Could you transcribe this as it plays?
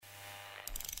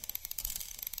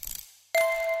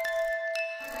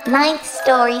Ninth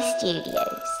Story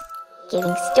Studios,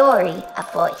 giving story a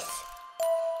voice.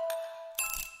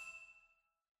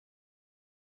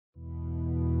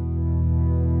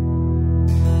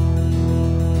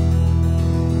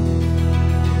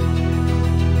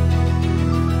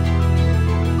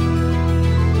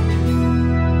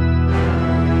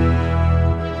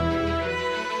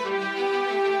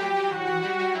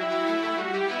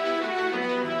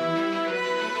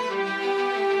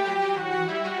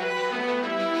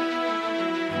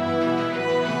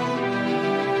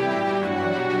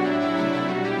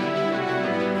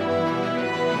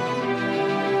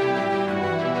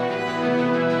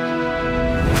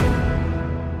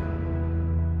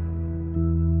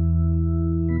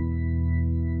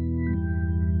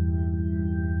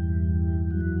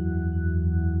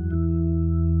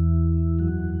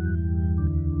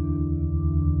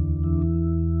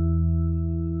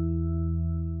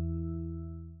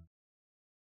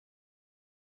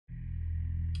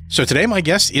 So today my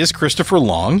guest is Christopher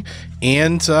Long,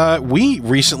 and we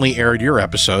recently aired your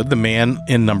episode, The Man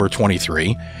in Number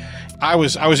 23. I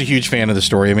was a huge fan of the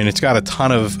story. I mean, it's got a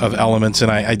ton of elements, and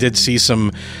I did see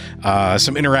some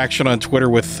interaction on Twitter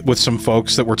with some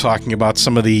folks that were talking about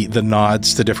some of the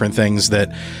nods to different things that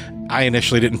I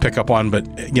initially didn't pick up on, but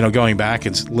going back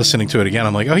and listening to it again,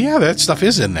 I'm like, oh yeah, that stuff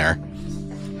is in there.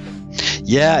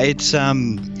 Yeah, it's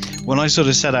when I sort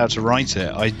of set out to write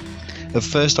it, at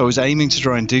first I was aiming to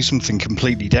try and do something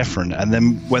completely different, and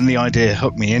then when the idea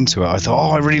hooked me into it, I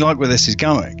thought, I really like where this is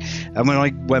going. And when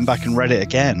I went back and read it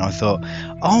again, I thought,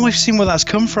 I've seen where that's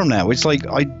come from now. It's like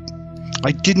I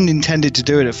didn't intend it to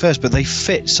do it at first, but they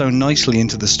fit so nicely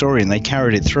into the story and they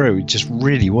carried it through. It just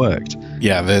really worked.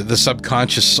 Yeah, the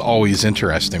subconscious is always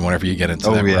interesting whenever you get into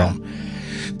that realm.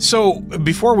 So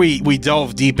before we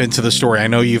delve deep into the story, I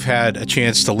know you've had a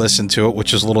chance to listen to it,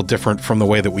 which is a little different from the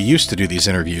way that we used to do these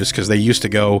interviews, because they used to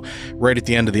go right at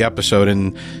the end of the episode,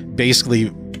 and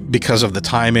basically because of the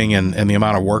timing and the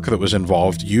amount of work that was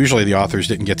involved, usually the authors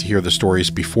didn't get to hear the stories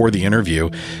before the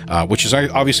interview, which is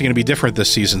obviously going to be different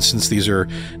this season since these are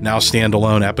now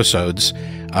standalone episodes.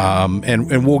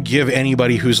 And we'll give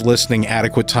anybody who's listening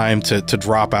adequate time to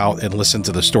drop out and listen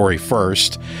to the story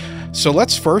first. So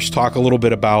let's first talk a little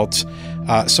bit about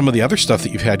some of the other stuff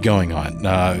that you've had going on.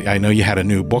 I know you had a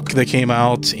new book that came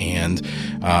out, and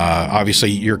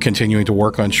obviously you're continuing to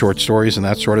work on short stories and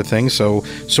that sort of thing. So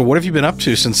what have you been up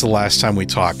to since the last time we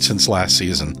talked, since last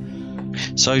season?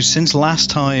 So since last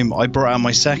time, I brought out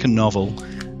my second novel,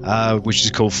 which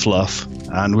is called Fluff,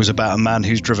 and was about a man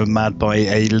who's driven mad by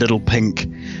a little pink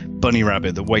bunny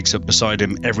rabbit that wakes up beside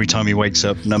him every time he wakes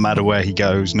up, no matter where he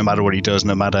goes, no matter what he does,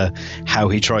 no matter how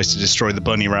he tries to destroy the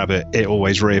bunny rabbit, it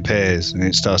always reappears, and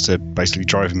it starts to basically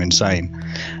drive him insane,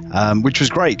 which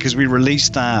was great because we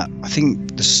released that, I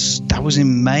think that was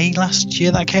in May last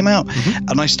year that came out.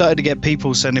 And I started to get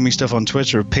people sending me stuff on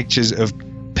Twitter of pictures of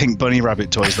pink bunny rabbit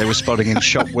toys they were spotting in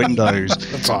shop windows.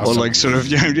 That's awesome. Or like sort of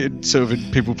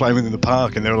people playing with in the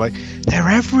park, and they were like, they're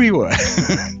everywhere.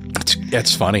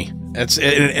 That's funny.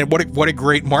 And what a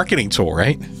great marketing tool,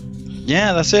 right?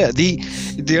 Yeah, that's it.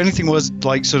 The only thing was,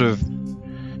 like, sort of,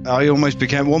 I almost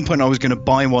became, at one point I was going to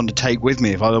buy one to take with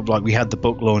me. We had the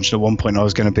book launched, at one point I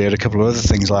was going to be at a couple of other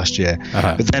things last year.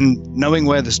 But then, knowing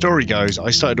where the story goes,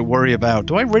 I started to worry about,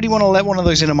 do I really want to let one of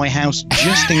those into my house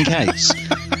just in case?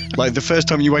 Like, the first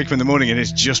time you wake up in the morning and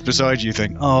it's just beside you, you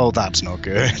think, oh, that's not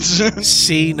good.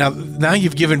 See, now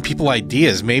you've given people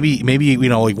ideas. Maybe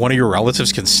like one of your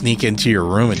relatives can sneak into your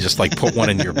room and just like put one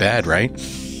in your bed, right?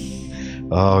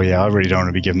 Oh, yeah, I really don't want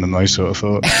to be giving them those sort of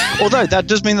thoughts. Although, that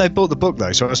does mean they bought the book,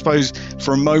 though. So I suppose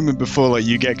for a moment before like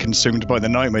you get consumed by the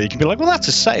nightmare, you can be like, well, that's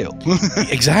a sale.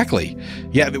 Exactly.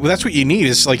 Yeah, that's what you need,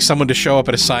 is like someone to show up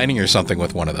at a signing or something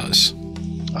with one of those.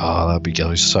 Oh, that'd be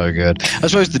so good. I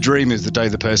suppose the dream is the day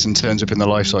the person turns up in the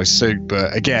life-size suit,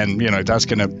 but again, that's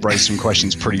going to raise some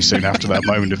questions pretty soon after that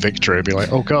moment of victory. It'd be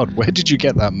like, oh God, where did you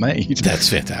get that made? That's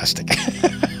fantastic.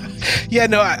 Yeah,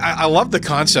 no, I love the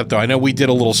concept, though. I know we did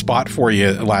a little spot for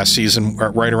you last season,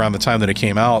 right around the time that it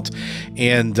came out,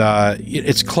 and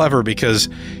it's clever because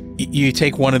you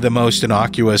take one of the most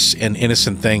innocuous and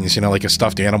innocent things, like a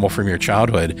stuffed animal from your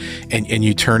childhood, and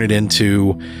you turn it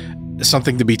into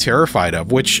something to be terrified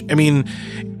of, which, I mean,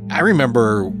 I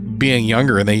remember being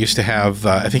younger and they used to have,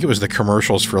 I think it was the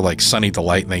commercials for like Sunny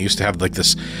Delight, and they used to have like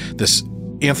this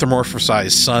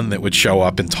anthropomorphized sun that would show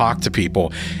up and talk to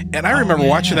people. And I remember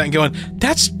watching that and going,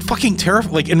 that's fucking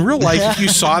terrifying. Like in real life, if you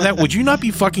saw that, would you not be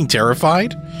fucking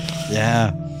terrified?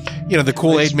 Yeah. The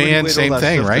Kool-Aid Man, same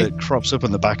thing, right? That crops up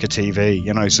on the back of TV,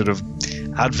 sort of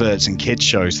adverts and kids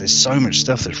shows. There's so much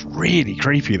stuff that's really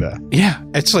creepy there. Yeah,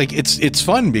 it's like it's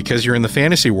fun because you're in the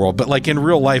fantasy world, but like in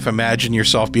real life, imagine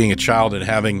yourself being a child and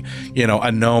having, you know,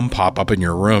 a gnome pop up in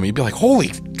your room. You'd be like, holy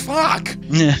fuck.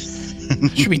 Yeah.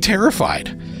 Should be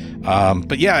terrified.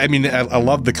 But yeah, I mean, I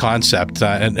love the concept,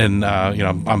 and you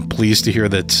know, I'm pleased to hear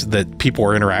that people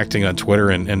are interacting on Twitter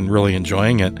and really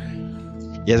enjoying it.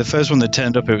 Yeah, the first one that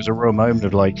turned up, it was a real moment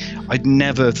of like, I'd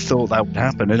never thought that would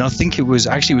happen, and I think it was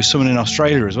actually with someone in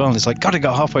Australia as well. And it's like, God, it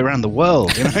got halfway around the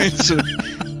world, you know. So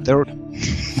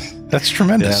that's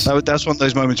tremendous. Yeah, that's one of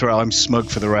those moments where I'm smug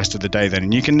for the rest of the day. Then,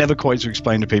 and you can never quite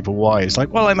explain to people why. It's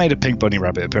like, well, I made a pink bunny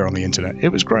rabbit appear on the internet. It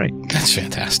was great. That's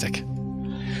fantastic.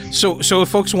 So if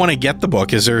folks want to get the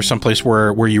book, is there some place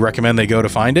where you recommend they go to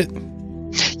find it?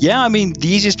 Yeah, I mean, the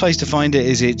easiest place to find it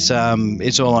is it's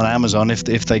all on Amazon. If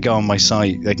they go on my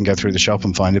site, they can go through the shop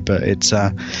and find it. But it's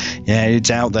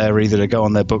it's out there either to go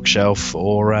on their bookshelf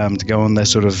or to go on their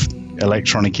sort of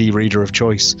electronic e-reader of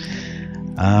choice.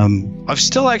 I've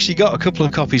still actually got a couple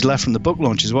of copies left from the book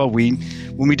launch as well. When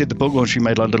we did the book launch, we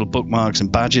made like little bookmarks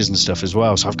and badges and stuff as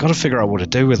well. So I've got to figure out what to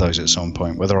do with those at some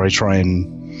point. Whether I try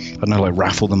and, I don't know, like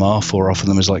raffle them off or offer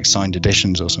them as like signed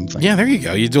editions or something. Yeah, there you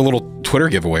go. You do a little Twitter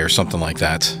giveaway or something like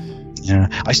that. Yeah,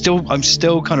 I'm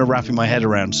still kind of wrapping my head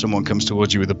around someone comes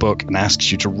towards you with a book and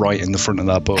asks you to write in the front of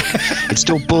that book. It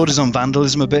still borders on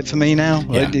vandalism a bit for me now.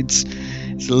 Yeah. It's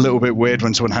a little bit weird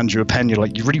when someone hands you a pen. You're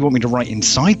like, you really want me to write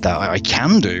inside that? I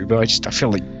can do, but I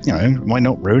feel like, you know, am I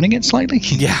not ruining it slightly?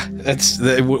 Yeah,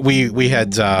 we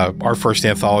had our first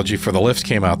anthology for the Lift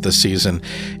came out this season,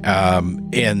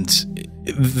 and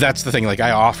that's the thing. Like, I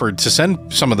offered to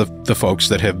send some of the folks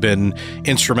that have been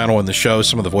instrumental in the show,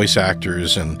 some of the voice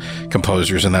actors and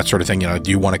composers and that sort of thing. You know,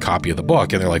 do you want a copy of the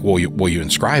book? And they're like, will you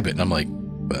inscribe it? And I'm like,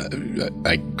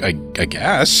 I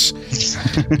guess.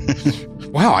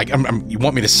 Wow, you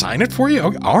want me to sign it for you?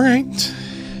 Okay, all right.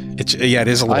 It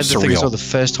is a little surreal. So the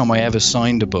first time I ever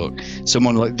signed a book,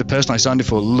 someone, like the person I signed it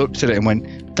for, looked at it and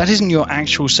went, "That isn't your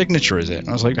actual signature, is it?" And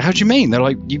I was like, "How do you mean?" They're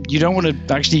like, "You don't want to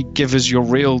actually give us your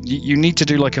real. You need to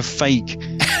do like a fake,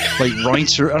 like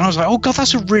writer." And I was like, "Oh God,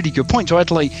 that's a really good point." So I had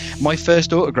to, like, my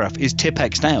first autograph is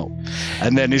Tipexed out,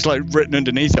 and then it's like written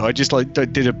underneath it. I just like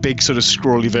did a big sort of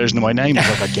scrawly version of my name. I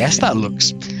was like, I guess that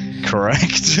looks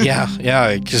correct. yeah,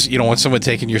 because you don't want someone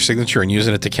taking your signature and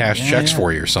using it to cash checks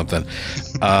for you or something.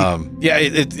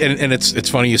 It's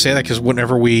funny you say that, because when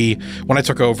I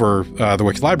took over the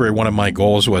Wicked Library, one of my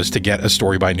goals was to get a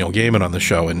story by Neil Gaiman on the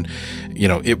show, and you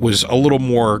know, it was a little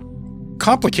more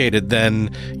complicated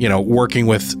than, you know, working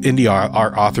with indie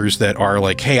art authors that are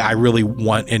like, hey, I really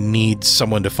want and need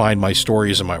someone to find my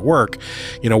stories and my work,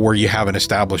 you know, where you have an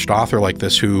established author like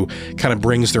this who kind of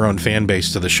brings their own fan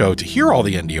base to the show to hear all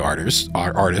the indie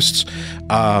artists.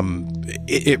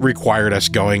 It required us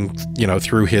going, you know,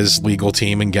 through his legal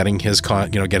team and getting his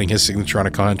signature on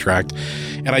a contract.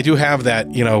 And I do have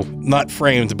that, you know, not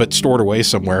framed but stored away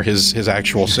somewhere, his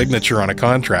actual signature on a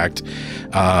contract.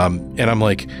 And I'm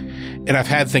like, and I've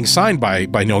had things signed by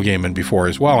Neil Gaiman before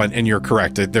as well, and you're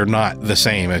correct, they're not the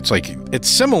same. It's like, it's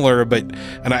similar,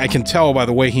 and I can tell by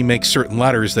the way he makes certain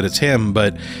letters that it's him,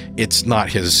 but it's not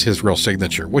his real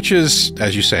signature, which is,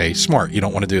 as you say, smart. You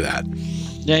don't want to do that.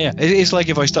 Yeah. It's like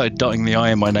if I started dotting the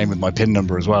I in my name with my PIN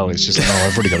number as well. It's just like, oh,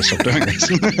 I've really got to stop doing this.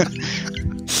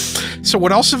 So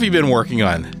what else have you been working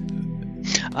on?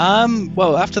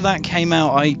 Well, after that came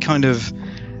out,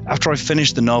 after I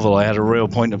finished the novel, I had a real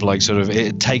point of like, sort of, it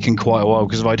had taken quite a while,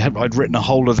 because I'd written a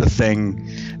whole other thing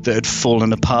that had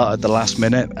fallen apart at the last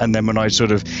minute, and then when I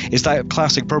sort of, it's that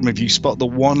classic problem if you spot the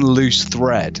one loose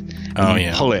thread and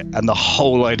you pull it, and the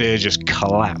whole idea just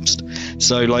collapsed.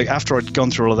 So like, after I'd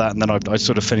gone through all of that, and then I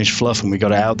sort of finished Fluff and we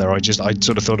got it out there, I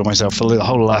sort of thought to myself, for the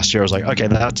whole of last year I was like, okay,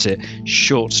 that's it,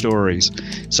 short stories.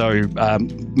 So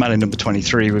Man in Number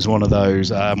 23 was one of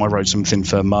those. I wrote something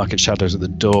for Market Shadows at the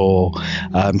Door,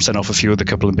 sent off a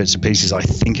couple of bits and pieces I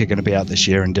think are going to be out this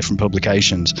year in different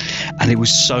publications, and it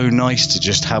was so nice to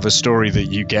just have a story that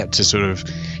you get to sort of,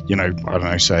 you know, I don't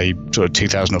know, say sort of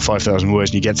 2,000 or 5,000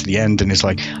 words, and you get to the end and it's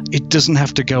like, it doesn't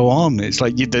have to go on. It's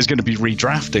like, there's going to be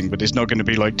redrafting, but it's not going to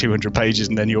be like 200 pages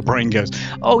and then your brain goes,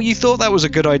 oh, you thought that was a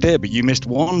good idea, but you missed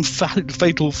one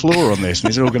fatal flaw on this and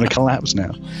it's all going to collapse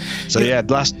now. So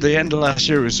the end of last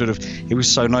year was it was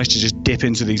so nice to just dip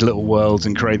into these little worlds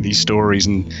and create these stories,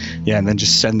 and then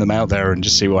just send them out there and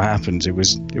just see what happens. It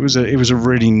was a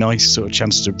really nice sort of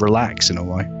chance to relax in a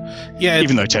way. Yeah,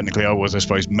 even though technically I was, I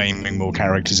suppose, maiming more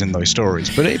characters in those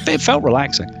stories, but it felt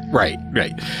relaxing. Right.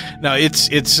 No,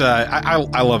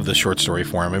 I love the short story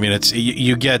form. I mean,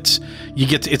 you get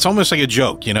it's almost like a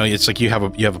joke, it's like you have a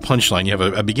punchline, you have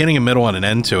a beginning, a middle, and an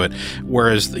end to it.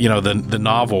 Whereas, the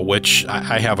novel, which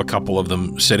I have a couple of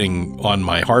them sitting on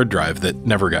my hard drive that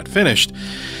never got finished.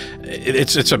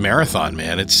 It's a marathon,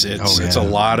 man. It's a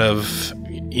lot of,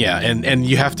 and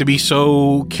you have to be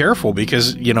so careful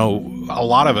because, a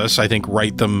lot of us, I think,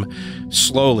 write them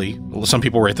slowly. Some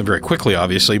people write them very quickly,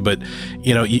 obviously, but,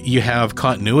 you have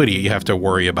continuity you have to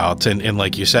worry about. And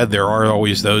like you said, there are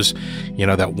always those,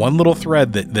 that one little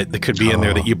thread that could be in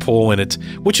there that you pull, and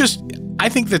which is, I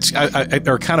think that's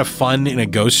are kind of fun in a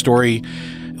ghost story.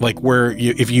 Like where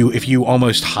if you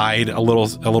almost hide a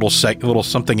little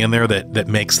something in there that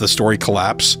makes the story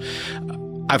collapse.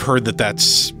 I've heard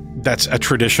that's a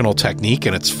traditional technique,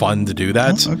 and it's fun to do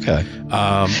that. Oh, okay.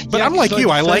 But I'm like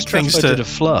you. I like things to. I did a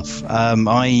Fluff.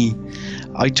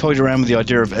 I toyed around with the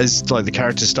idea of, as like the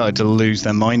characters started to lose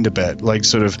their mind a bit, like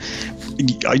sort of,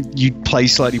 you'd play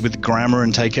slightly with the grammar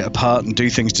and take it apart and do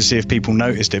things to see if people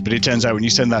noticed it. But it turns out when you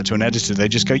send that to an editor, they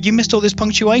just go, "You missed all this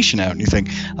punctuation out," and you think,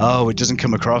 "Oh, it doesn't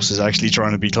come across as actually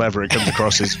trying to be clever. It comes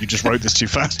across as you just wrote this too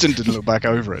fast and didn't look back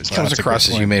over it." So comes across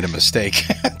as you made a mistake.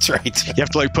 That's right. You have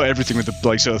to put everything with the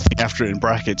sort of thing after it in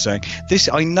brackets, saying, "This,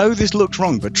 I know this looks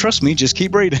wrong, but trust me, just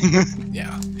keep reading."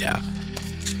 Yeah.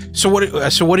 So what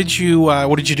did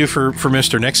you do for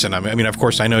Mr. Nixon? I mean, of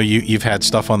course, I know you've had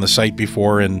stuff on the site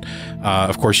before, and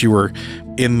of course, you were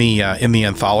in the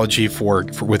anthology for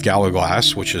with Gallo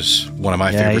Glass, which is one of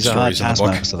my favorite stories in the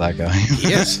book. To that guy.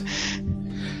 Yes.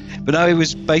 But no, it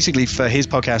was basically for his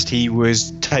podcast. He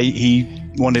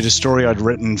wanted a story I'd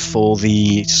written for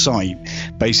the site.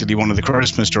 Basically, one of the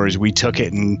Christmas stories. We took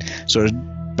it and sort of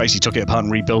basically took it apart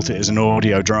and rebuilt it as an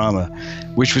audio drama,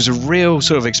 which was a real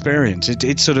sort of experience.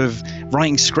 It's sort of,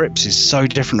 writing scripts is so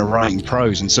different to writing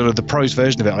prose, and sort of the prose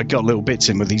version of it, I got little bits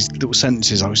in with these little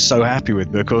sentences I was so happy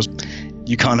with, because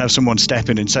you can't have someone step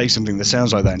in and say something that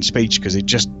sounds like that in speech because it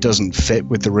just doesn't fit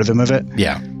with the rhythm of it.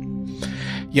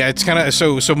 Yeah, it's kind of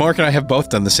so. Mark and I have both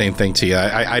done the same thing to you.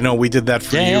 I know we did that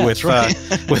for you with right.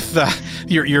 With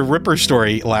your Ripper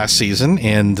story last season,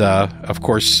 and of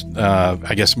course,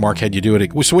 I guess Mark had you do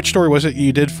it. So, which story was it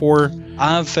you did for?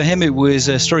 For him, it was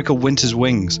a story called Winter's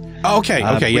Wings. Oh,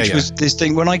 okay, which was this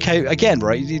thing when I came again.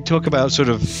 Right, you talk about sort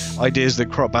of ideas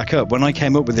that crop back up. When I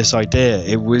came up with this idea,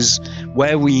 it was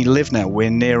where we live now. We're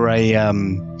near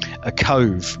a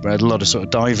cove where a lot of sort of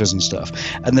divers and stuff,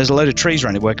 and there's a load of trees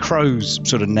around it where crows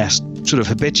sort of nest sort of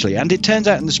habitually, and it turns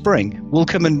out in the spring we'll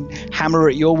come and hammer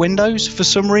at your windows for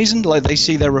some reason, like they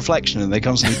see their reflection and they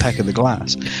constantly peck at the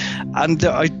glass. And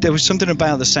there was something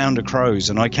about the sound of crows,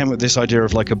 and I came up with this idea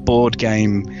of like a board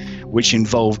game which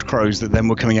involved crows that then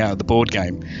were coming out of the board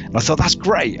game, and I thought that's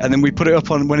great. And then we put it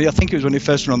up on I think it was when it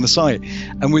first went on the site,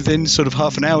 and within sort of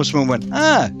half an hour someone went,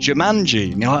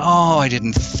 Jumanji, and you're like, oh, I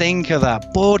didn't think of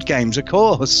that. Board games, of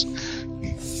course.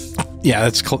 Yeah,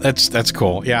 that's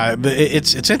cool. Yeah,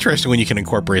 it's interesting when you can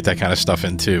incorporate that kind of stuff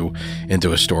into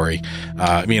a story.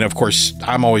 I mean, of course,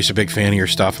 I'm always a big fan of your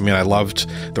stuff. I mean, I loved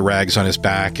the rags on his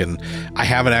back, and I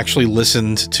haven't actually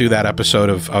listened to that episode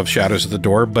of Shadows at the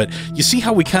Door. But you see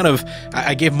how we kind of,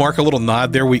 I gave Mark a little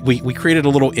nod there. We created a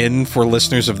little in for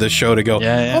listeners of this show to go,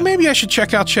 oh, maybe I should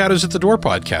check out Shadows at the Door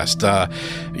podcast.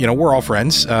 We're all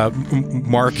friends.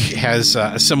 Mark has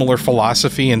a similar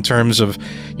philosophy in terms of,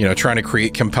 trying to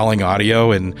create compelling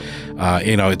audio, and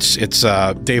it's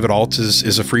David Alt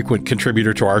is a frequent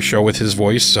contributor to our show with his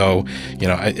voice, so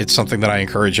it's something that I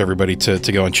encourage everybody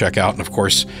to go and check out. And of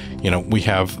course, we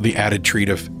have the added treat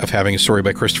of having a story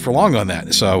by Christopher Long on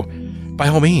that, so by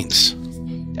all means.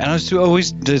 And I was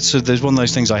always there's one of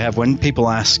those things I have when people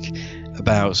ask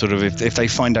about sort of if they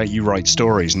find out you write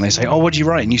stories and they say, oh, what do you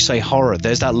write? And you say horror.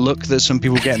 There's that look that some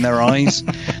people get in their eyes.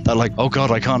 They're like, oh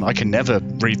God, I can never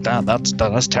read that.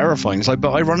 That's terrifying. It's like,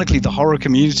 but ironically, the horror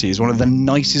community is one of the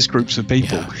nicest groups of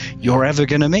people you're ever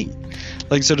going to meet.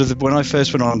 Like sort of when I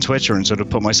first went on Twitter and sort of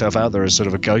put myself out there as sort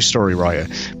of a ghost story writer,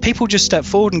 people just step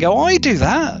forward and go, oh, I do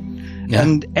that. Yeah.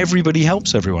 And everybody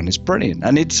helps everyone. It's brilliant.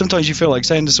 And sometimes you feel like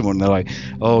saying to someone, they're like,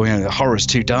 oh, horror's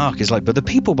too dark. It's like, but the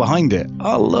people behind it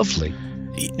are lovely.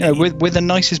 We're the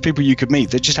nicest people you could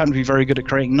meet. They just happen to be very good at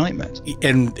creating nightmares.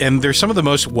 And they're some of the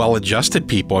most well-adjusted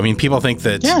people. I mean, people think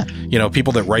that,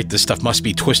 people that write this stuff must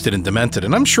be twisted and demented.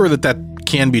 And I'm sure that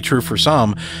can be true for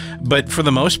some. But for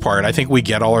the most part, I think we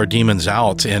get all our demons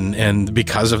out. And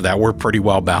because of that, we're pretty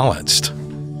well balanced.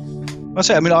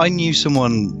 I mean, I knew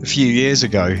someone a few years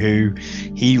ago who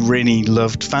he really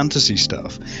loved fantasy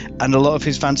stuff, and a lot of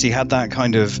his fantasy had that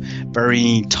kind of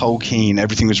very Tolkien.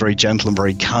 Everything was very gentle and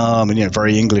very calm, and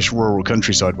very English rural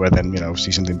countryside. Where then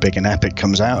obviously something big and epic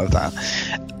comes out of that.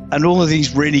 And all of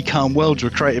these really calm worlds were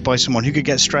created by someone who could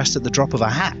get stressed at the drop of a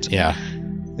hat. Yeah.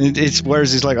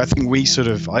 Whereas it's like, I think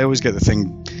I always get the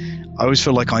thing. I always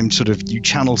feel like you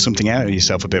channel something out of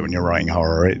yourself a bit when you're writing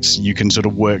horror. You can sort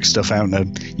of work stuff out,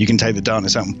 and you can take the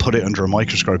darkness out and put it under a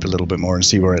microscope a little bit more and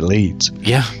see where it leads.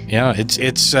 Yeah.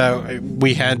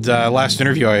 We had last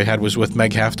interview I had was with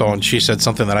Meg Haftal, and she said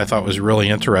something that I thought was really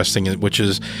interesting, which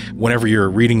is whenever you're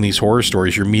reading these horror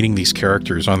stories, you're meeting these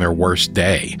characters on their worst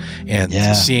day and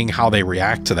seeing how they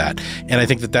react to that. And I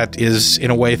think that is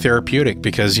in a way therapeutic,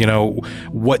 because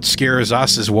what scares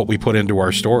us is what we put into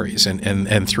our stories,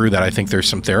 and through that I think there's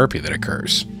some therapy that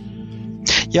occurs.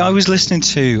 Yeah, I was listening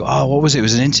to, what was it? It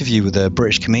was an interview with a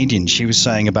British comedian. She was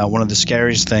saying about one of the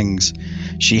scariest things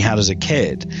she had as a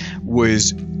kid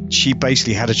was she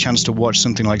basically had a chance to watch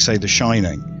something like, say, The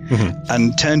Shining,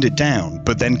 and turned it down,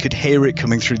 but then could hear it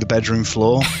coming through the bedroom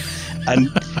floor. And,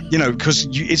 because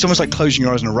it's almost like closing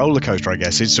your eyes on a roller coaster, I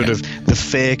guess. It's sort of the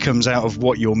fear comes out of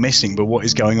what you're missing, but what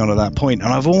is going on at that point.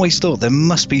 And I've always thought there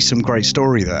must be some great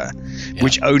story there,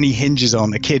 which only hinges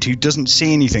on a kid who doesn't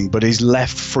see anything but is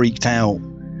left freaked out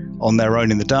on their own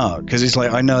in the dark. Because it's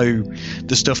like, I know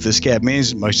the stuff that scared me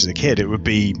most as a kid, it would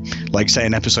be like, say,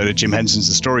 an episode of Jim Henson's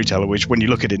The Storyteller, which when you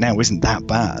look at it now isn't that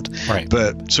bad. Right.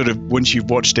 But sort of once you've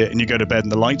watched it and you go to bed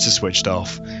and the lights are switched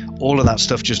off, all of that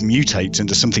stuff just mutates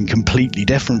into something completely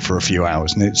different for a few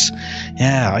hours. And it's,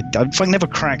 if I never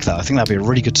crack that, I think that'd be a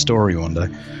really good story one day.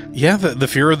 Yeah, the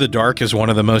fear of the dark is one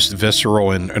of the most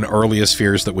visceral and earliest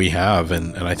fears that we have,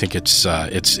 and I think it's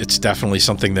definitely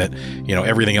something that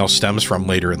everything else stems from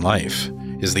later in life,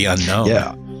 is the unknown.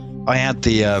 Yeah, I had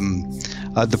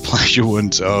the pleasure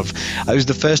once of, it was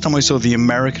the first time I saw the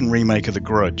American remake of The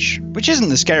Grudge, which isn't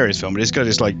the scariest film, but it's got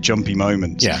its like jumpy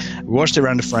moments. Yeah, we watched it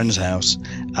around a friend's house,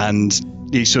 and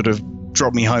he sort of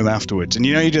dropped me home afterwards, and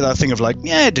you do that thing of like,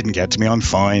 it didn't get to me, I'm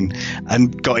fine,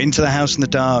 and got into the house in the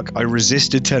dark. I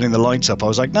resisted turning the lights up. I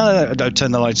was like, no, don't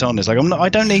turn the lights on. It's like, I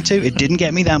don't need to, it didn't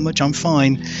get me that much, I'm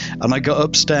fine. And I got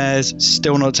upstairs,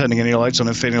 still not turning any lights on,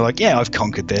 and feeling like, I've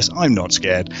conquered this, I'm not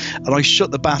scared. And I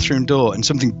shut the bathroom door, and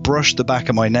something brushed the back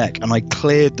of my neck, and I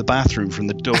cleared the bathroom from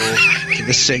the door to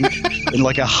the sink in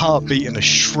like a heartbeat and a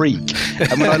shriek.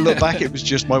 And when I look back, it was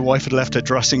just my wife had left her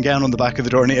dressing gown on the back of the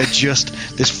door, and it had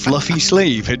just this fluffy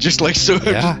sleeve had just like sort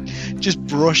of just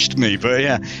brushed me.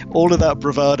 But all of that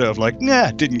bravado of like,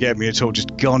 didn't get me at all,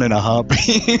 just gone in a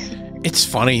heartbeat. It's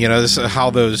funny, this is how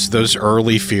those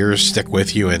early fears stick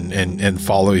with you and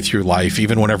follow you through life.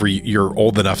 Even whenever you're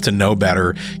old enough to know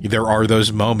better, there are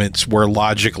those moments where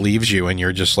logic leaves you and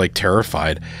you're just like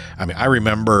terrified. I mean, I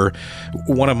remember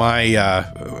one of my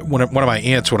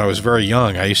aunts when I was very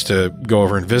young. I used to go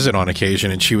over and visit on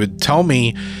occasion, and she would tell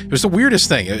me, it was the weirdest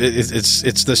thing.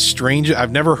 It's the strange.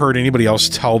 I've never heard anybody else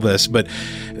tell this, but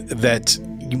that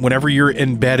whenever you're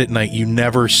in bed at night, you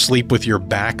never sleep with your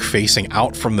back facing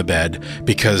out from the bed,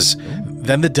 because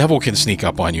then the devil can sneak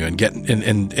up on you and get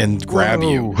and grab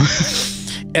you.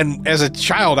 And as a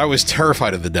child, I was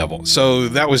terrified of the devil. So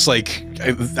that was like,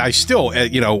 I still,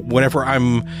 whenever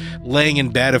I'm laying in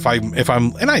bed, if I'm,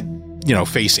 and I,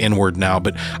 face inward now,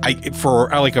 but for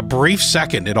like a brief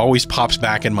second, it always pops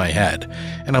back in my head.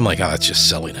 And I'm like, that's just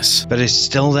silliness. But it's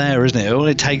still there, isn't it? All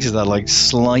it takes is that like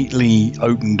slightly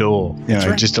open door,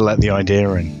 just to let the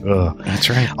idea in. Ugh. That's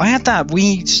right. I had that.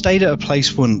 We stayed at a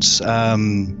place once.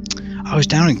 I was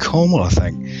down in Cornwall, I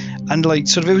think. And like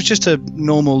sort of, it was just a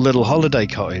normal little holiday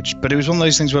cottage, but it was one of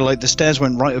those things where like the stairs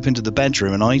went right up into the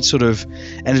bedroom, and I sort of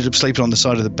ended up sleeping on the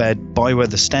side of the bed by where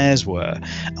the stairs were.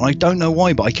 And I don't know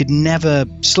why, but I could never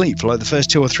sleep for like the first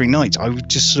 2 or 3 nights. I would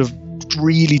just sort of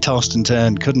really tossed and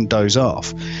turned, couldn't doze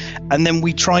off. And then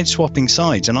we tried swapping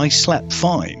sides, and I slept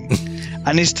fine.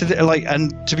 And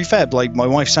to be fair, like my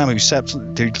wife Sam, who swapped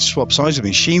sides with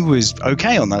me, she was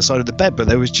okay on that side of the bed, but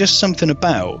there was just something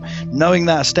about knowing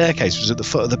that staircase was at the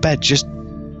foot of the bed. Just,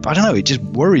 I don't know, it just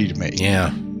worried me.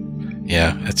 Yeah,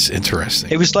 that's interesting.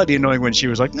 It was slightly annoying when she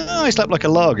was like, "No, I slept like a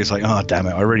log." It's like, oh damn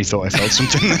it, I really thought I felt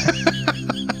something.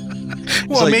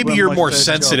 Well, like maybe you're more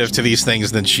sensitive to these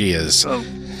things than she is.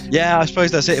 Yeah, I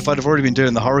suppose that's it. If I'd have already been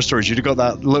doing the horror stories, you'd have got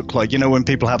that look like, when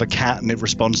people have a cat and it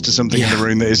responds to something in the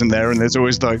room that isn't there, and there's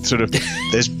always like sort of,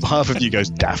 there's half of you goes,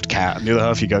 daft cat, and the other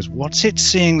half of you goes, what's it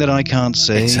seeing that I can't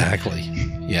see? Exactly.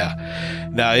 Yeah.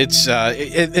 No, it's,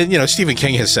 and Stephen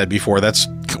King has said before, that's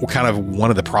kind of one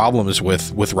of the problems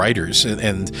with writers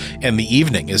and the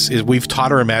evening is we've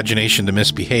taught our imagination to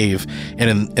misbehave,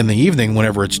 and in the evening,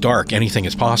 whenever it's dark, anything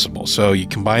is possible. So you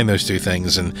combine those two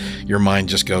things and your mind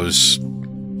just goes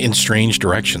in strange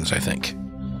directions, I think.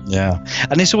 Yeah.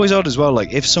 And it's always odd as well.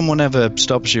 Like if someone ever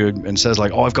stops you and says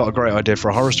like, oh, I've got a great idea for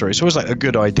a horror story, it's always like a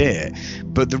good idea.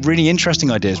 But the really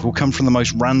interesting ideas will come from the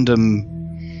most random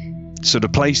sort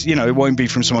of place. You know, it won't be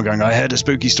from someone going, I heard a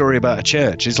spooky story about a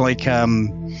church. It's like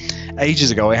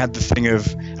ages ago I had the thing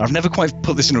of, I've never quite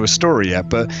put this into a story yet,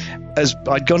 but as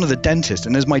I'd gone to the dentist,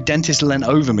 and as my dentist leant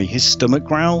over me, his stomach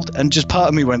growled, and just part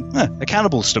of me went, a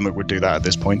cannibal's stomach would do that at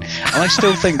this point. And I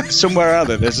still think somewhere out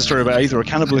there's a story about either a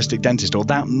cannibalistic dentist or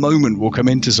that moment will come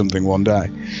into something one day.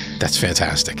 That's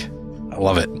fantastic. I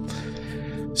love it.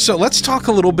 So let's talk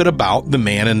a little bit about the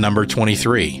man in number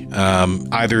 23.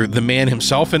 Either the man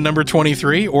himself in number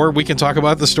 23, or we can talk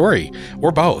about the story,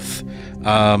 or both.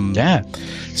 Yeah.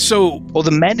 So, or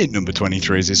the men in number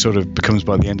 23, as it sort of becomes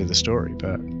by the end of the story.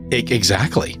 But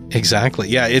exactly.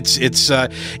 Yeah,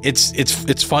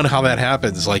 it's fun how that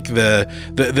happens. Like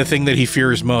the thing that he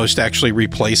fears most actually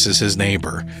replaces his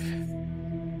neighbor.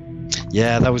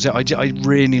 Yeah, that was it. I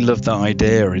really love that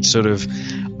idea. It's sort of,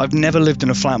 I've never lived in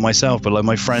a flat myself, but like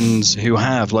my friends who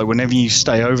have, like whenever you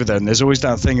stay over there, and there's always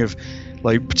that thing of,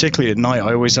 like particularly at night,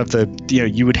 I always have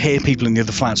you would hear people in the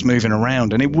other flats moving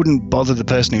around, and it wouldn't bother the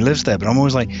person who lives there, but I'm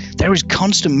always like, there is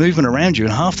constant movement around you,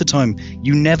 and half the time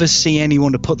you never see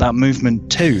anyone to put that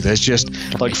movement to. There's just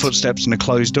like footsteps and a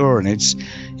closed door, and it's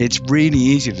really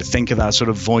easy to think of that sort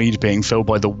of void being filled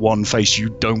by the one face you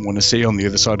don't want to see on the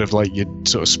other side of like your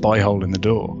sort of spy hole in the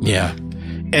door. Yeah.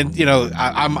 And, you know,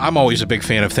 I'm always a big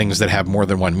fan of things that have more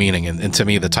than one meaning. And to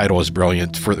me, the title is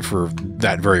brilliant for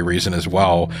that very reason as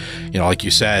well. You know, like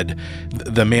you said,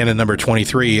 the man in number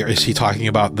 23, is he talking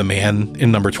about the man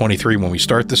in number 23 when we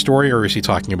start the story? Or is he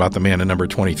talking about the man in number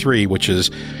 23, which is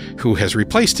who has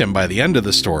replaced him by the end of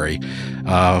the story?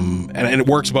 And it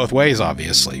works both ways,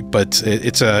 obviously. But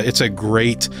it's a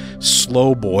great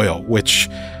slow boil, which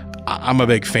I'm a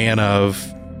big fan of.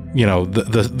 You know,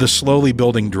 the slowly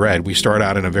building dread. We start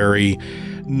out in a very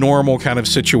normal kind of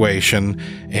situation,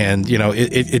 and you know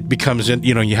it becomes,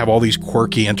 you know, you have all these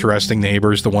quirky, interesting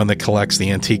neighbors, the one that collects the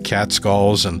antique cat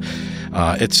skulls, and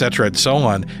et cetera and so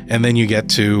on, and then you get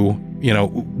to, you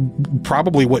know,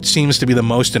 probably what seems to be the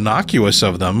most innocuous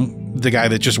of them, the guy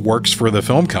that just works for the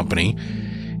film company,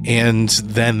 and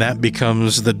then that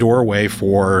becomes the doorway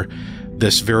for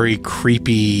this very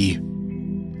creepy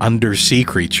undersea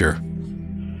creature.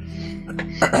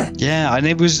 Yeah, and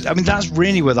it was, I mean, that's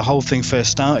really where the whole thing first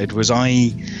started. Was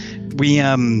I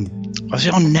was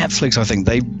on Netflix, I think.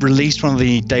 They released one of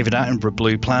the David Attenborough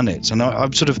Blue Planets, and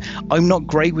I'm not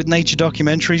great with nature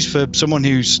documentaries. For someone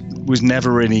who was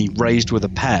never really raised with a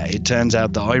pet, it turns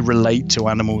out that I relate to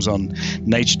animals on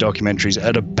nature documentaries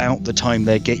at about the time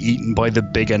they get eaten by the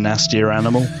bigger, nastier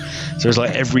animal. So it's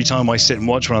like every time I sit and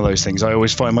watch one of those things, I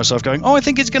always find myself going, oh, I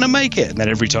think it's going to make it. And then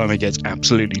every time it gets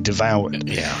absolutely devoured.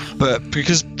 Yeah. But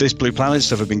because this Blue Planet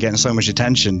stuff had been getting so much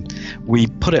attention, we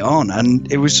put it on,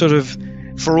 and it was sort of,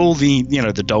 for all the, you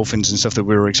know, the dolphins and stuff that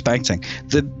we were expecting,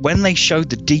 when they showed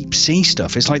the deep sea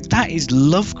stuff, it's like, that is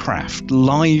Lovecraft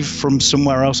live from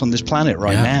somewhere else on this planet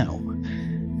now.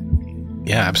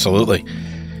 Yeah, absolutely.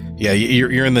 Yeah,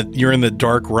 you're in the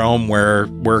dark realm where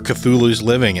Cthulhu's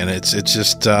living, and it's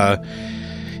just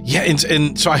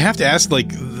and so I have to ask, like,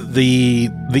 the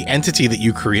entity that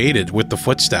you created with the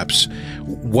footsteps,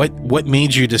 what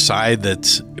made you decide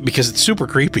that, because it's super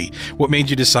creepy, what made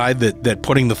you decide that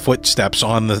putting the footsteps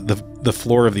on the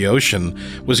floor of the ocean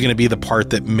was going to be the part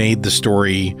that made the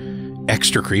story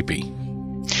extra creepy?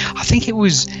 I think it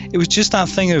was just that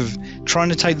thing of trying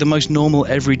to take the most normal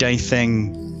everyday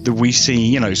thing that we see,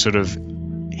 you know, sort of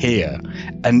here,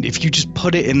 and if you just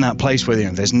put it in that place where, you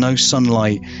know, there's no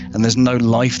sunlight and there's no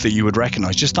life that you would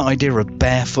recognize, just that idea of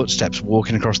bare footsteps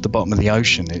walking across the bottom of the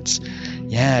ocean, it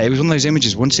was one of those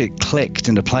images. Once it clicked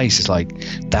into place, it's like,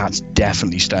 that's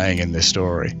definitely staying in this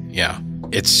story. Yeah,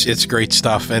 it's great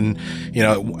stuff. And, you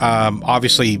know,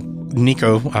 obviously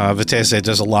Nico Vitesse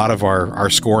does a lot of our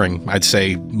scoring. I'd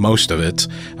say most of it,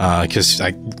 because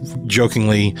I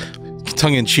jokingly,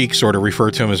 tongue-in-cheek, sort of refer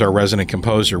to him as our resident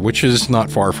composer, which is not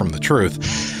far from the truth.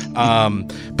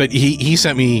 But he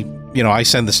sent me, you know, I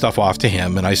send the stuff off to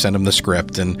him, and I send him the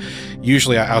script, and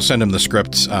usually I'll send him the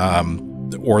script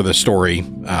or the story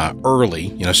early,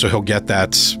 you know, so he'll get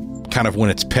that kind of when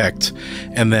it's picked,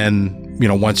 and then, you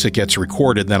know, once it gets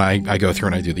recorded, then I go through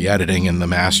and I do the editing and the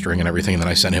mastering and everything, and then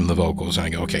I send him the vocals, and I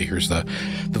go, okay, here's the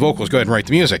vocals, go ahead and write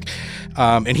the music.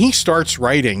 And he starts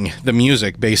writing the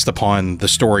music based upon the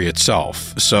story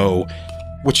itself. So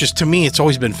which is, to me, it's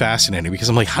always been fascinating because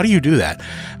I'm like, how do you do that?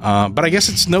 But I guess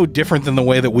it's no different than the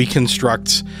way that we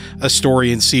construct a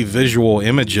story and see visual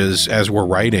images as we're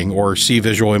writing, or see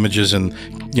visual images and,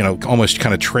 almost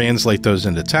kind of translate those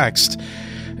into text.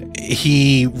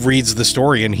 He reads the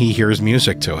story and he hears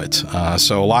music to it.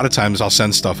 So a lot of times I'll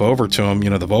send stuff over to him,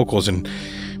 the vocals, and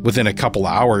within a couple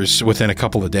hours, within a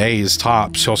couple of days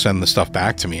tops, he'll send the stuff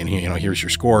back to me and here's your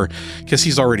score, because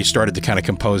he's already started to kind of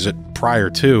compose it prior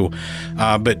to.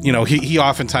 But he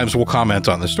oftentimes will comment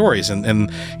on the stories, and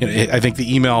I think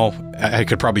the email, I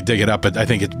could probably dig it up, but I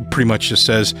think it pretty much just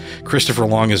says Christopher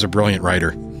Long is a brilliant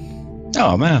writer.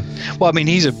 Oh man. Well, I mean,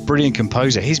 he's a brilliant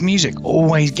composer. His music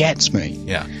always gets me.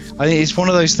 Yeah. I think it's one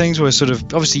of those things where sort of,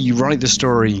 obviously you write the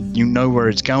story, you know where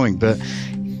it's going, but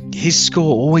his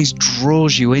score always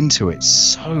draws you into it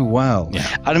so well.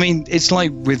 Yeah. And I mean, it's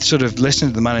like with sort of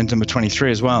listening to the man in number 23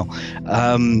 as well.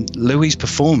 Louis'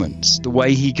 performance, the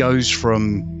way he goes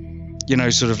from,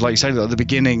 sort of like you say at the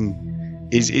beginning,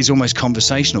 is almost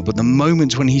conversational, but the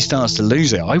moments when he starts to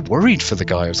lose it, I worried for the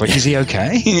guy. I was like, is he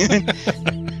okay?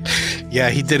 Yeah,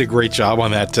 he did a great job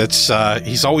on that. That's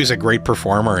he's always a great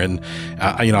performer, and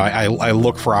I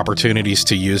look for opportunities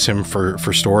to use him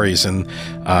for stories, and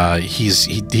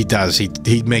he does.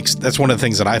 He makes, that's one of the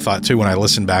things that I thought too when I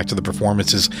listened back to the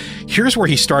performances. Here's where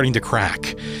he's starting to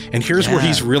crack, and here's where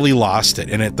he's really lost it.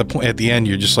 And at the end,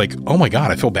 you're just like, oh my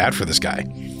God, I feel bad for this guy.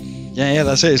 Yeah,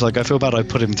 that's it. It's like, I feel bad I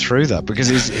put him through that, because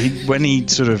when he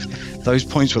sort of, those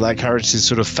points where that character is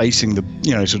sort of facing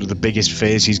the, sort of the biggest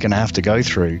fears he's going to have to go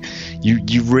through,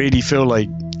 you really feel like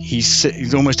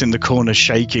he's almost in the corner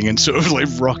shaking and sort of like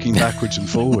rocking backwards and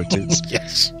forwards. It's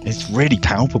yes, it's really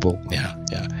palpable.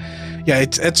 Yeah,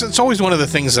 it's always one of the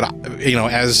things that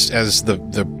as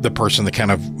the person that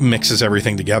kind of mixes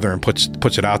everything together and puts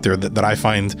it out there, that I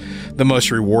find the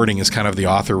most rewarding is kind of the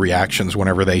author reactions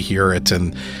whenever they hear it.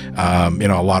 And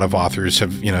a lot of authors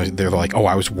have, they're like, oh,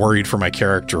 I was worried for my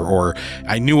character, or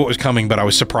I knew what was coming but I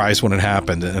was surprised when it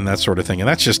happened, and that sort of thing. And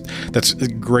that's a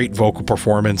great vocal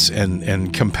performance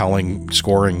and compelling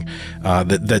scoring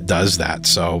that does that.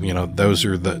 So those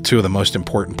are the two of the most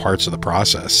important parts of the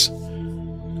process.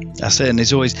 That's it. And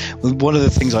it's always one of the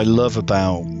things I love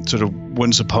about sort of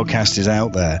once a podcast is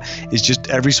out there is just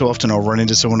every so often I'll run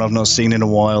into someone I've not seen in a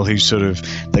while who sort of,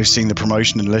 they've seen the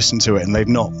promotion and listened to it, and they've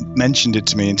not mentioned it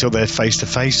to me until they're face to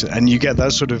face. And you get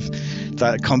that sort of,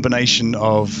 that combination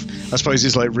of, I suppose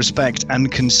it's like respect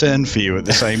and concern for you at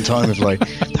the same time, of like,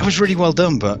 that was really well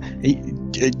done, but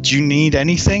do you need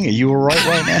anything? Are you all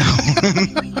right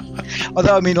now?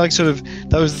 Although, I mean, like, sort of,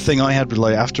 that was the thing I had with,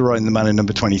 like, after writing The Man in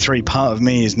Number 23, part of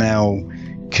me is now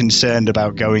concerned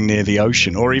about going near the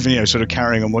ocean, or even, sort of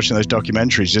carrying on watching those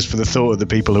documentaries just for the thought of the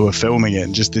people who are filming it,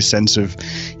 and just this sense of,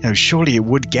 surely it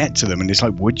would get to them. And it's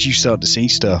like, would you start to see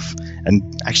stuff?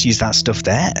 And actually, is that stuff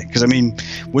there? Because, I mean,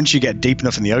 once you get deep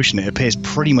enough in the ocean, it appears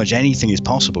pretty much anything is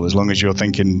possible, as long as you're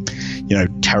thinking,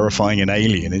 terrifying an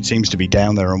alien. It seems to be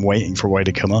down there and waiting for a way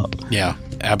to come up. Yeah,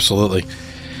 absolutely.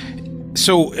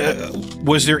 So,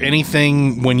 was there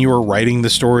anything when you were writing the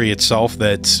story itself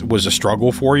that was a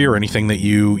struggle for you, or anything that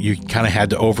you kind of had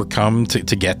to overcome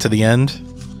to get to the end?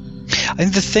 I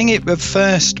think the thing at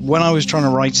first, when I was trying to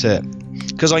write it,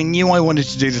 because I knew I wanted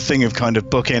to do the thing of kind of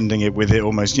bookending it with it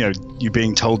almost, you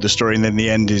being told the story, and then the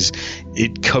end is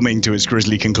it coming to its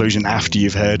grisly conclusion after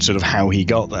you've heard sort of how he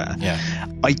got there. Yeah.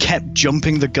 I kept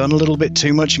jumping the gun a little bit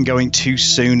too much and going too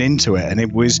soon into it. And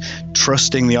it was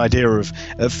trusting the idea of,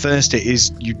 at first it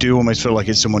is, you do almost feel like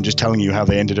it's someone just telling you how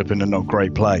they ended up in a not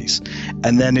great place.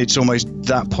 And then it's almost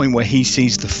that point where he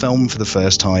sees the film for the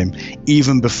first time,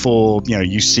 even before,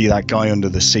 you see that guy under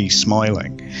the sea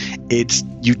smiling. It's,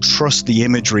 you trust the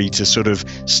imagery to sort of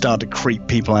start to creep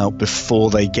people out before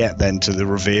they get then to the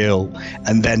reveal,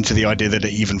 and then to the idea that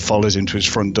it even follows him to his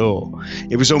front door.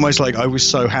 It was almost like I was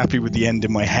so happy with the end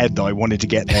in my head that I wanted to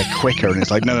get there quicker, and it's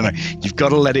like, no, you've got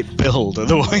to let it build,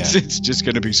 otherwise it's just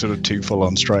going to be sort of too full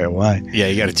on straight away. Yeah,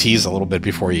 you got to tease a little bit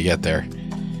before you get there.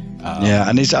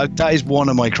 And that is one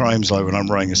of my crimes, like when I'm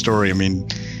writing a story. I mean,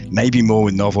 maybe more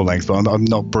with novel length, but I'm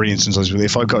not brilliant sometimes with it.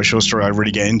 If I've got a short story I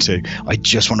really get into, I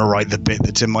just want to write the bit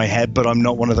that's in my head, but I'm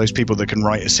not one of those people that can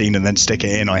write a scene and then stick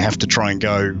it in. I have to try and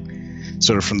go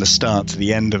sort of from the start to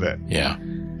the end of it. Yeah.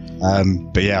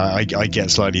 But yeah, I get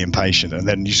slightly impatient, and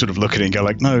then you sort of look at it and go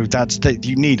like, no,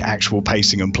 you need actual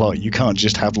pacing and plot. You can't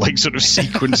just have like sort of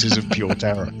sequences of pure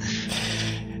terror.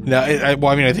 No,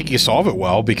 I think you solve it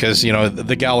well, because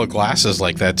the Gal with Glasses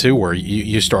like that too, where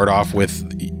you start off with,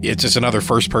 it's just another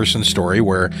first-person story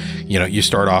where you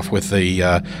start off with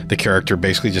the character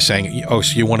basically just saying, "Oh,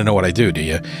 so you want to know what I do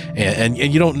you?" And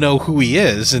you don't know who he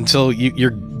is until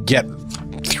you get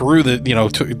through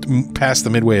past the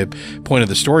midway point of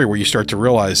the story where you start to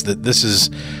realize that this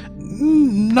is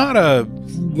not a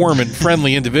warm and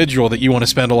friendly individual that you want to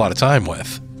spend a lot of time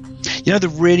with. You know, the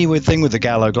really weird thing with the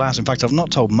Gallows Glass, in fact, I've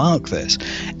not told Mark this,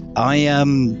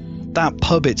 that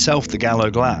pub itself, the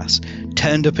Gallows Glass,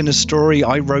 turned up in a story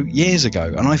I wrote years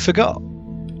ago, and I forgot.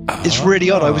 It's really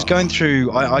odd. I was going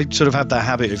through, I sort of have that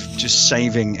habit of just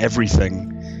saving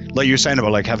everything. Like you were saying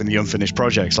about like having the unfinished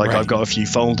projects, like right. I've got a few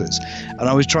folders, and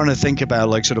I was trying to think about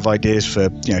like sort of ideas for,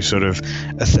 you know, sort of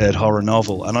a third horror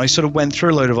novel, and I sort of went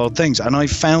through a load of old things, and I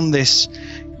found this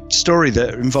story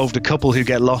that involved a couple who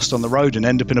get lost on the road and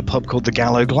end up in a pub called the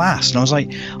Gallows Glass, and I was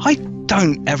like, I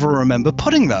don't ever remember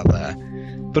putting that there,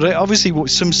 but obviously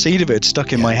some seed of it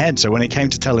stuck in my head, so when it came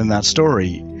to telling that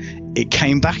story, it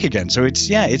came back again. So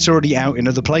it's already out in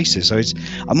other places. So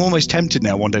I'm almost tempted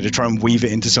now one day to try and weave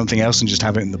it into something else and just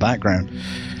have it in the background.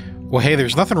 Well, hey,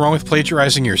 there's nothing wrong with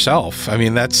plagiarizing yourself. I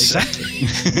mean, that's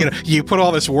exactly. You put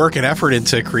all this work and effort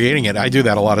into creating it. I do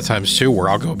that a lot of times too, where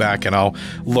I'll go back and I'll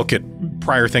look at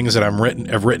prior things that I've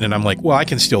written, and I'm like, well, I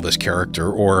can steal this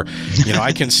character, or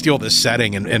I can steal this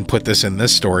setting and put this in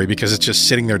this story because it's just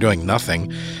sitting there doing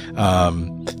nothing.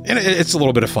 And it's a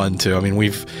little bit of fun too. I mean,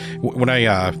 when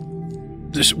I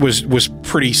was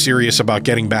pretty serious about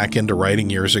getting back into writing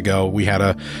years ago. We had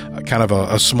a kind of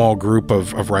a small group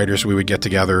of writers. We would get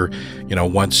together,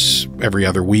 once every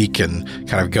other week and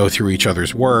kind of go through each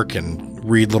other's work and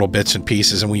read little bits and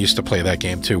pieces. And we used to play that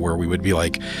game too, where we would be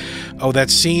like, oh, that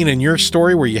scene in your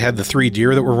story where you had the 3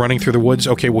 deer that were running through the woods.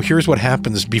 Okay, well, here's what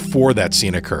happens before that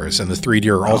scene occurs. And the 3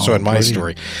 deer are also in my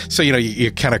story. So,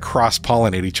 you kind of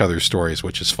cross-pollinate each other's stories,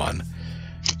 which is fun.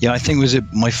 Yeah, I think was it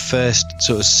my first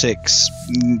sort of 6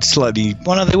 slightly,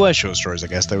 well, no, they were short stories, I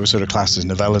guess. They were sort of classed as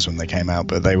novellas when they came out,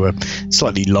 but they were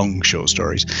slightly long short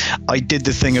stories. I did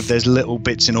the thing of there's little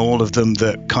bits in all of them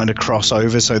that kind of cross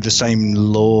over, so the same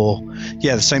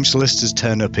the same solicitors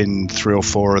turn up in 3 or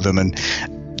 4 of them, and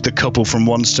the couple from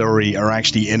one story are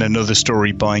actually in another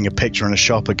story buying a picture in a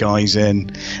shop a guy's in,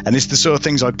 and it's the sort of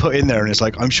things I put in there, and it's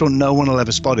like, I'm sure no one will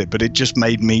ever spot it, but it just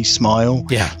made me smile.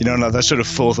 Yeah, like that sort of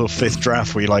 4th or 5th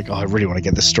draft where you're like, oh, I really want to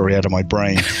get this story out of my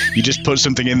brain. You just put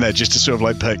something in there just to sort of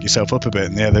like perk yourself up a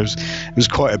bit, and there was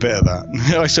quite a bit of that.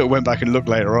 I sort of went back and looked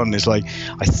later on, and it's like,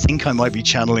 I think I might be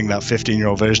channeling that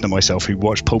 15-year-old version of myself who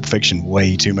watched Pulp Fiction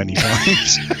way too many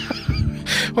times.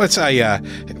 Well, it's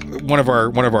one of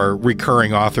our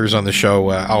recurring authors on the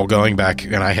show, Al Going Back,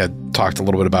 and I had talked a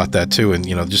little bit about that too, and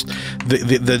just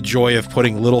the joy of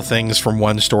putting little things from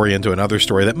one story into another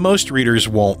story that most readers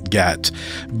won't get,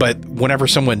 but whenever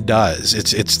someone does,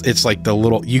 it's like the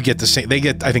little, you get the same, they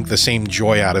get, I think, the same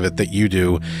joy out of it that you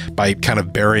do by kind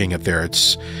of burying it there.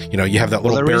 It's you have that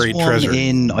little buried treasure.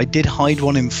 I did hide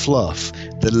one in Fluff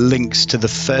that links to the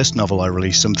first novel I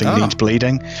released, Something Needs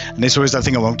Bleeding, and it's always that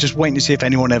thing of, I'm just waiting to see if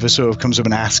anyone ever sort of comes up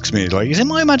and asks me, like, is it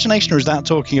my imagination or is that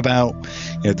talking about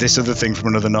this other thing from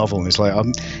another novel? And it's like,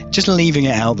 I'm just leaving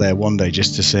it out there one day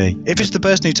just to see. If it's the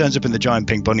person who turns up in the giant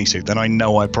pink bunny suit, then I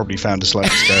know I probably found a slightly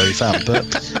scary fan.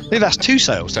 But I think that's 2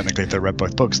 sales technically if they read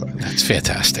both books, though. That's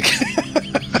fantastic.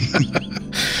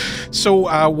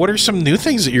 So what are some new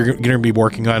things that you're going to be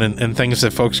working on and things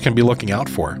that folks can be looking out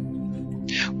for?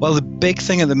 Well, the big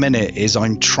thing at the minute is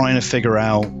I'm trying to figure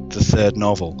out the 3rd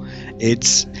novel.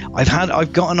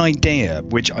 I've got an idea,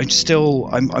 which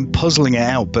I'm puzzling it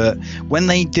out. But when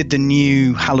they did the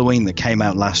new Halloween that came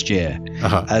out last year,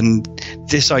 and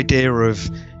this idea of,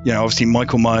 obviously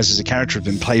Michael Myers as a character had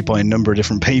been played by a number of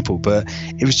different people, but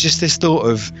it was just this thought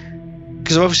of,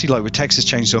 because obviously, like with Texas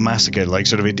Chainsaw Massacre, like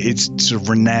sort of it's sort of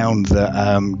renowned that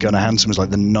Gunnar Hansen was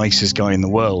like the nicest guy in the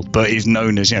world, but he's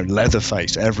known as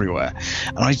Leatherface everywhere.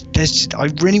 And I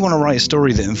really want to write a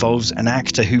story that involves an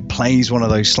actor who plays one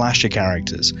of those slasher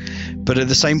characters, but at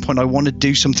the same point, I want to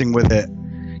do something with it.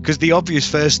 Because the obvious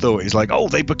first thought is like, oh,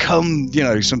 they become,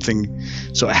 something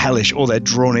sort of hellish, or they're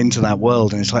drawn into that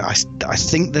world. And it's like, I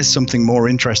think there's something more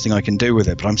interesting I can do with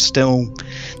it. But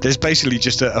there's basically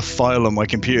just a file on my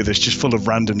computer that's just full of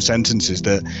random sentences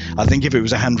that I think if it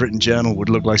was a handwritten journal would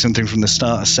look like something from the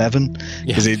start of Seven.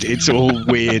 Because it's all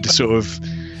weird sort of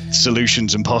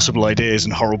solutions and possible ideas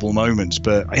and horrible moments.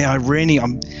 But yeah, I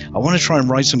want to try and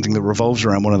write something that revolves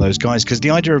around one of those guys. Because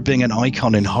the idea of being an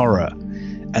icon in horror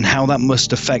and how that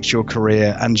must affect your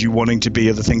career and you wanting to be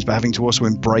other things, but having to also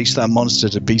embrace that monster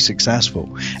to be successful.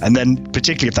 And then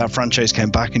particularly if that franchise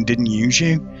came back and didn't use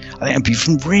you, I think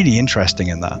it'd be really interesting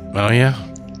in that. Oh, yeah.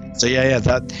 So yeah,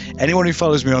 that anyone who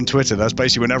follows me on Twitter, that's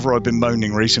basically whenever I've been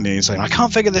moaning recently and saying I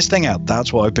can't figure this thing out.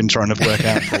 That's what I've been trying to work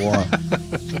out for a while.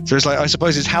 So it's like, I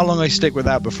suppose it's how long I stick with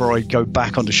that before I go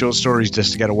back onto short stories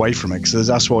just to get away from it. Because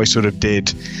that's what I sort of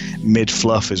did mid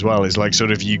Fluff as well. Is like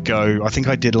sort of you go. I think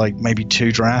I did like maybe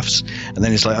 2 drafts, and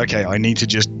then it's like, okay, I need to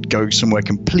just go somewhere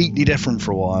completely different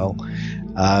for a while.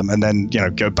 And then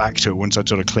go back to it once I'd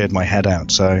sort of cleared my head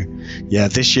out. So yeah,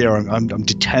 this year I'm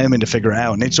determined to figure it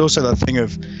out. And it's also that thing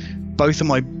of both of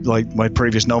my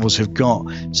previous novels have got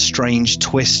strange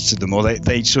twists to them, or they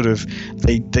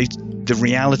the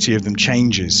reality of them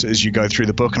changes as you go through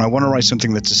the book. And I want to write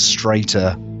something that's a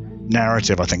straighter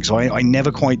narrative, I think. So I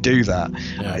never quite do that.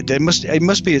 Yeah. It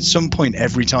must be at some point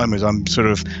every time as I'm sort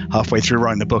of halfway through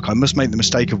writing the book, I must make the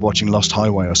mistake of watching Lost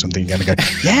Highway or something again and go,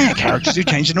 yeah, characters who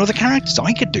changed into other characters.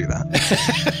 I could do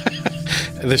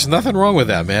that. There's nothing wrong with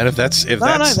that, man. That's it.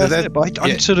 But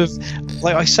I'm sort of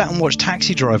like, I sat and watched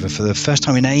Taxi Driver for the first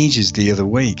time in ages the other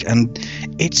week, and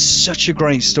it's such a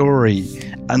great story.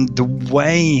 And the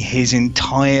way his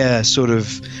entire sort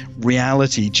of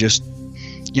reality just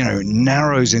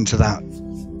narrows into that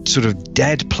sort of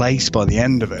dead place by the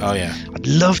end of it. Oh yeah, I'd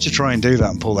love to try and do that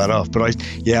and pull that off, but I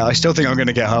still think I'm going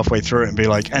to get halfway through it and be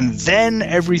like, and then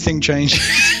everything changes.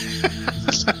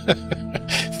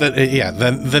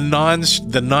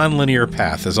 The non-linear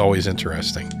path is always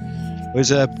interesting.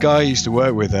 There's a guy I used to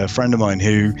work with, a friend of mine,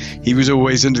 who he was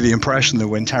always under the impression that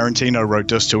when Tarantino wrote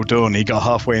Dusk Till Dawn, he got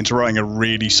halfway into writing a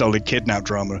really solid kidnap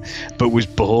drama, but was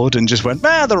bored and just went,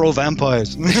 they're all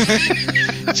vampires.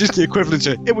 It's just the equivalent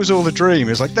to, it was all a dream.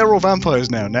 It's like, they're all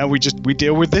vampires now. Now we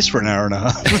deal with this for an hour and a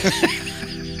half.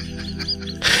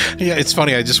 Yeah, it's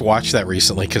funny. I just watched that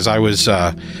recently because I was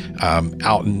out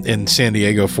in San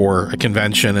Diego for a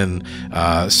convention and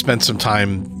spent some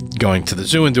time going to the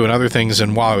zoo and doing other things.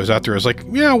 And while I was out there, I was like,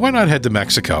 yeah, why not head to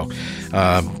Mexico?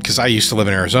 Because I used to live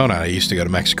in Arizona. I used to go to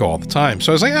Mexico all the time.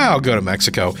 So I was like, I'll go to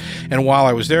Mexico. And while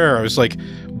I was there, I was like,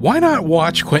 why not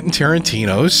watch Quentin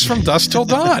Tarantino's From Dusk Till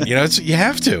Dawn? You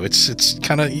have to. It's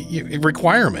kind of a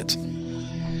requirement.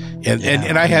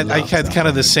 And I had kind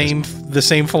of the same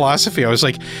philosophy. I was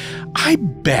like, I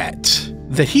bet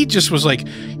that he just was like,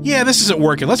 yeah, this isn't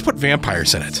working. Let's put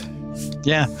vampires in it.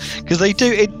 Yeah, because they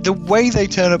do it. The way they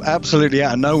turn up absolutely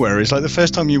out of nowhere is like the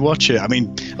first time you watch it. I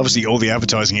mean, obviously, all the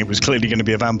advertising, it was clearly going to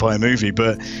be a vampire movie,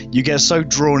 but you get so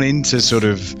drawn into sort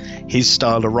of his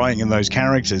style of writing and those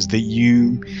characters that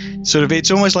you sort of, it's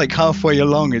almost like halfway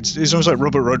along. It's almost like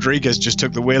Robert Rodriguez just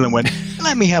took the wheel and went,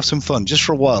 let me have some fun just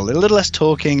for a while. A little less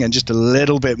talking and just a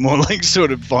little bit more like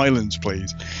sort of violence,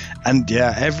 please. And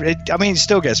yeah, it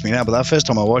still gets me now, but that first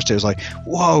time I watched it, I was like,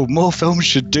 whoa, more films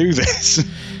should do this.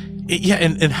 Yeah,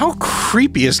 and how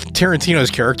creepy is Tarantino's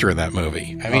character in that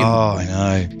movie? I mean, I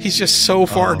know. He's just so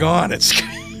far gone. It's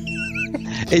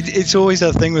always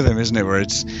that thing with him, isn't it? Where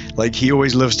it's like he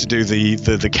always loves to do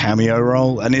the cameo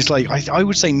role, and it's like I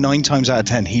would say 9 times out of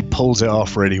 10 he pulls it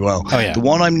off really well. Oh yeah. The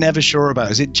one I'm never sure about,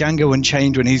 is it Django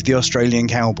Unchained when he's the Australian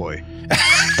cowboy?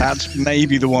 That's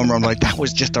maybe the one where I'm like, that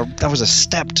was a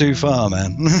step too far,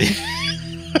 man.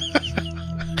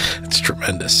 It's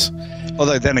tremendous.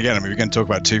 Although then again, I mean, we're going to talk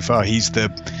about too far. He's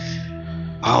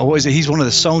what is it? He's one of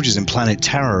the soldiers in Planet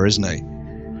Terror, isn't he?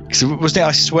 Because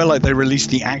I swear, like they released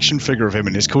the action figure of him,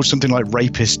 and it's called something like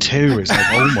Rapist 2. It's like,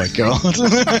 oh my god.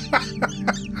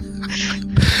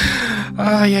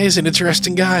 Yeah, he's an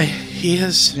interesting guy. He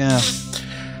is. Yeah.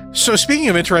 So speaking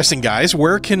of interesting guys,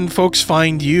 where can folks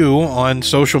find you on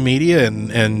social media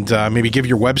and maybe give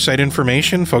your website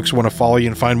information? Folks want to follow you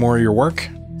and find more of your work.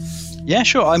 Yeah,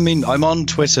 sure. I mean, I'm on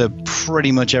Twitter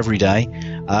pretty much every day.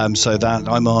 So that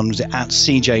I'm on at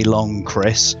CJ Long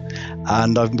Chris,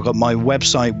 and I've got my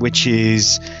website, which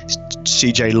is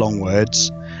CJ Longwords,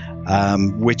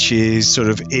 which is sort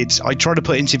of, I try to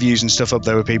put interviews and stuff up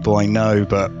there with people I know,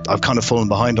 but I've kind of fallen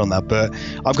behind on that. But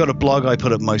I've got a blog I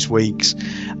put up most weeks.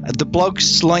 The blog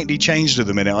slightly changed at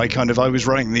the minute. I was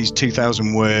writing these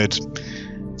 2,000 word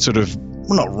sort of,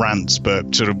 well, not rants,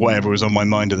 but sort of whatever was on my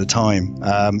mind at the time.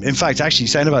 In fact, actually,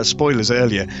 saying about spoilers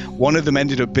earlier, one of them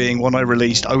ended up being one I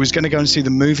released. I was going to go and see the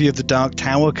movie of The Dark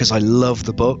Tower because I love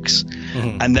the books.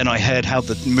 Mm-hmm. And then I heard how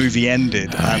the movie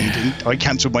ended, and I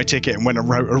cancelled my ticket and went and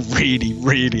wrote a really,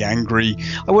 really angry,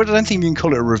 I don't think you can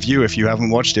call it a review if you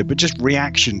haven't watched it, but just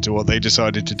reaction to what they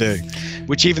decided to do.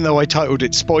 Which, even though I titled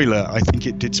it spoiler, I think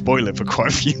it did spoil it for quite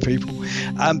a few people.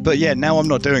 But yeah, now I'm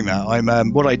not doing that.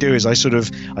 What I do is I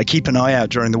keep an eye out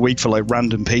during the week for like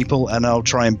random people, and I'll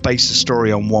try and base the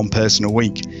story on one person a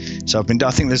week. So I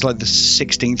think there's like the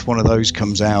 16th one of those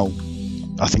comes out,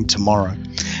 I think tomorrow.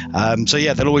 So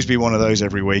yeah, there'll always be one of those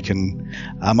every week. And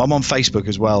I'm on Facebook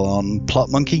as well on Plot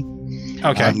Monkey.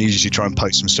 Okay. And usually try and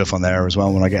post some stuff on there as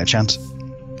well when I get a chance.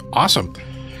 Awesome.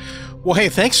 Well, hey,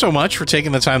 thanks so much for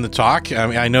taking the time to talk. I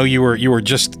mean, I know you were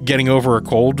just getting over a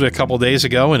cold a couple days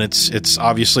ago, and it's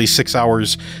obviously 6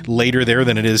 hours later there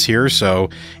than it is here, so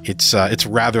it's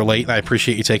rather late, and I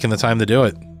appreciate you taking the time to do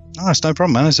it. Oh, it's no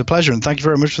problem, man. It's a pleasure, and thank you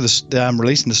very much for this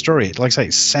releasing the story. Like I say,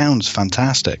 it sounds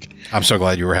fantastic. I'm so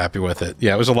glad you were happy with it.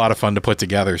 Yeah, it was a lot of fun to put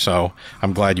together, so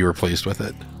I'm glad you were pleased with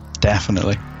it.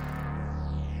 Definitely.